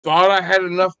thought I had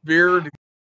enough beer to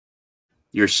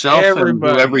Yourself and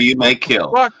whoever you may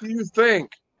kill. What do you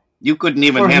think? You couldn't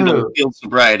even handle a field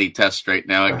sobriety test right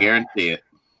now, I guarantee it.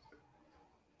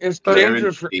 It's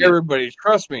dangerous for everybody.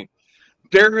 Trust me.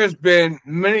 There has been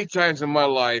many times in my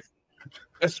life,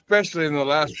 especially in the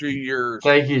last few years,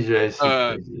 thank you, Jason.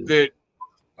 That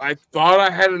I thought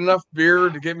I had enough beer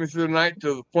to get me through the night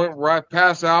to the point where I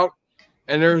pass out,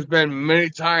 and there's been many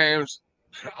times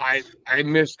I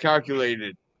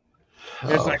miscalculated.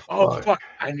 It's like, oh fuck,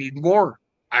 I need more.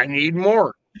 I need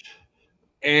more.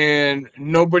 And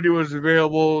nobody was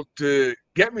available to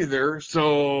get me there.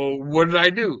 So what did I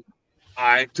do?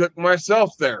 I took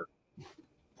myself there.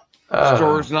 The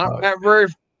store's not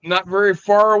very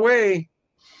far away.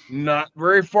 Not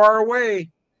very far away.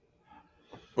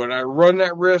 But I run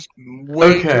that risk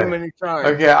way too many times.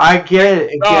 Okay, I get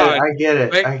it. I get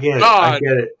it,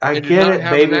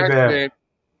 baby bear.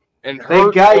 And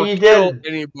thank God you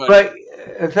didn't. But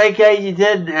thank God you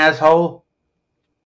didn't, asshole.